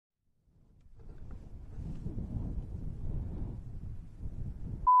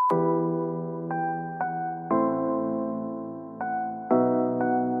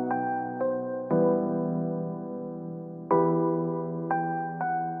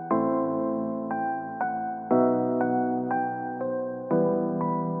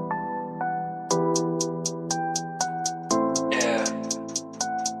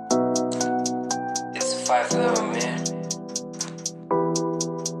clever, man.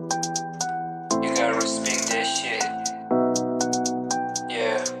 You gotta respect that shit.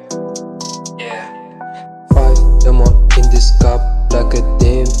 Yeah, yeah. 5 lemon in this cup like a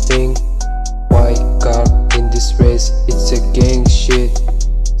damn thing. White car in this race, it's a gang shit.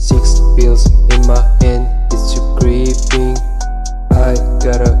 6 pills in my hand, it's you creeping. I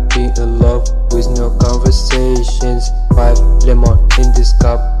gotta be in love with no conversations. 5 lemon in this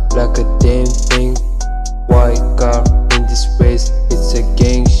cup like a damn thing. White car in this race, it's a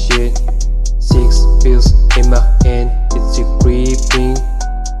gang shit. 6 pills in my hand, it's you creeping.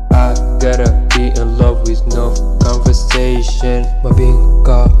 I gotta be in love with no conversation. My big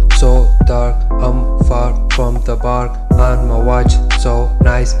car so dark, I'm far from the bar. And my watch so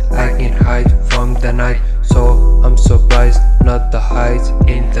nice, I can hide from the night. So I'm surprised, not the heights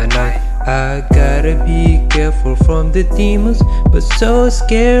in the night. I gotta be careful from the demons, but so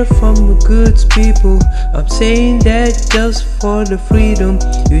scared from the good people. I'm saying that just for the freedom.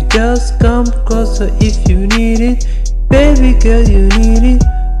 You just come closer if you need it. Baby girl, you need it.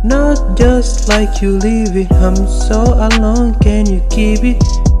 Not just like you leave it. I'm so alone, can you keep it?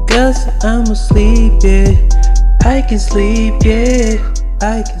 Cause I'm asleep, yeah. I can sleep, yeah.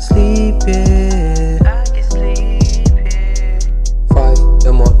 I can sleep, yeah. I can sleep, yeah. 5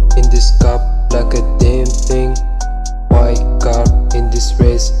 lemon in this cup like a damn thing. White car in this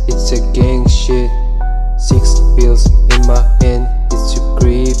race, it's a gang shit. 6 pills in my hand, it's you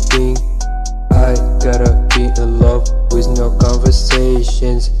creeping. I gotta be in love with no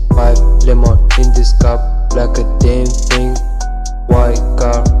conversations. 5 lemon in this cup like a damn thing. White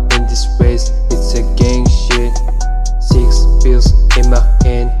car in this race, it's a gang shit. 6 pills in my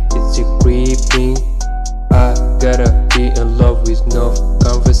hand, it's you creeping. I gotta be in love with no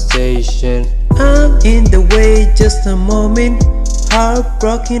conversation. I'm in the way, just a moment.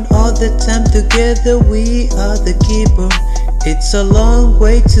 Heartbroken all the time, together we are the keeper. It's a long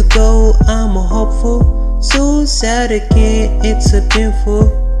way to go, I'm a hopeful. Suicide again, it's a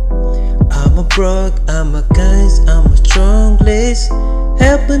painful. I'm a broke, I'm a kind, I'm a strong list.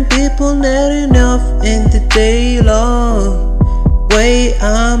 Helping people not enough in the day long. Way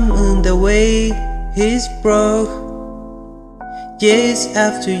I'm on the way, he's broke. Years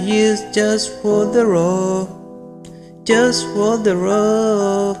after years, just for the road. Just for the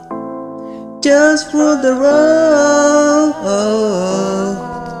road. Just for the road.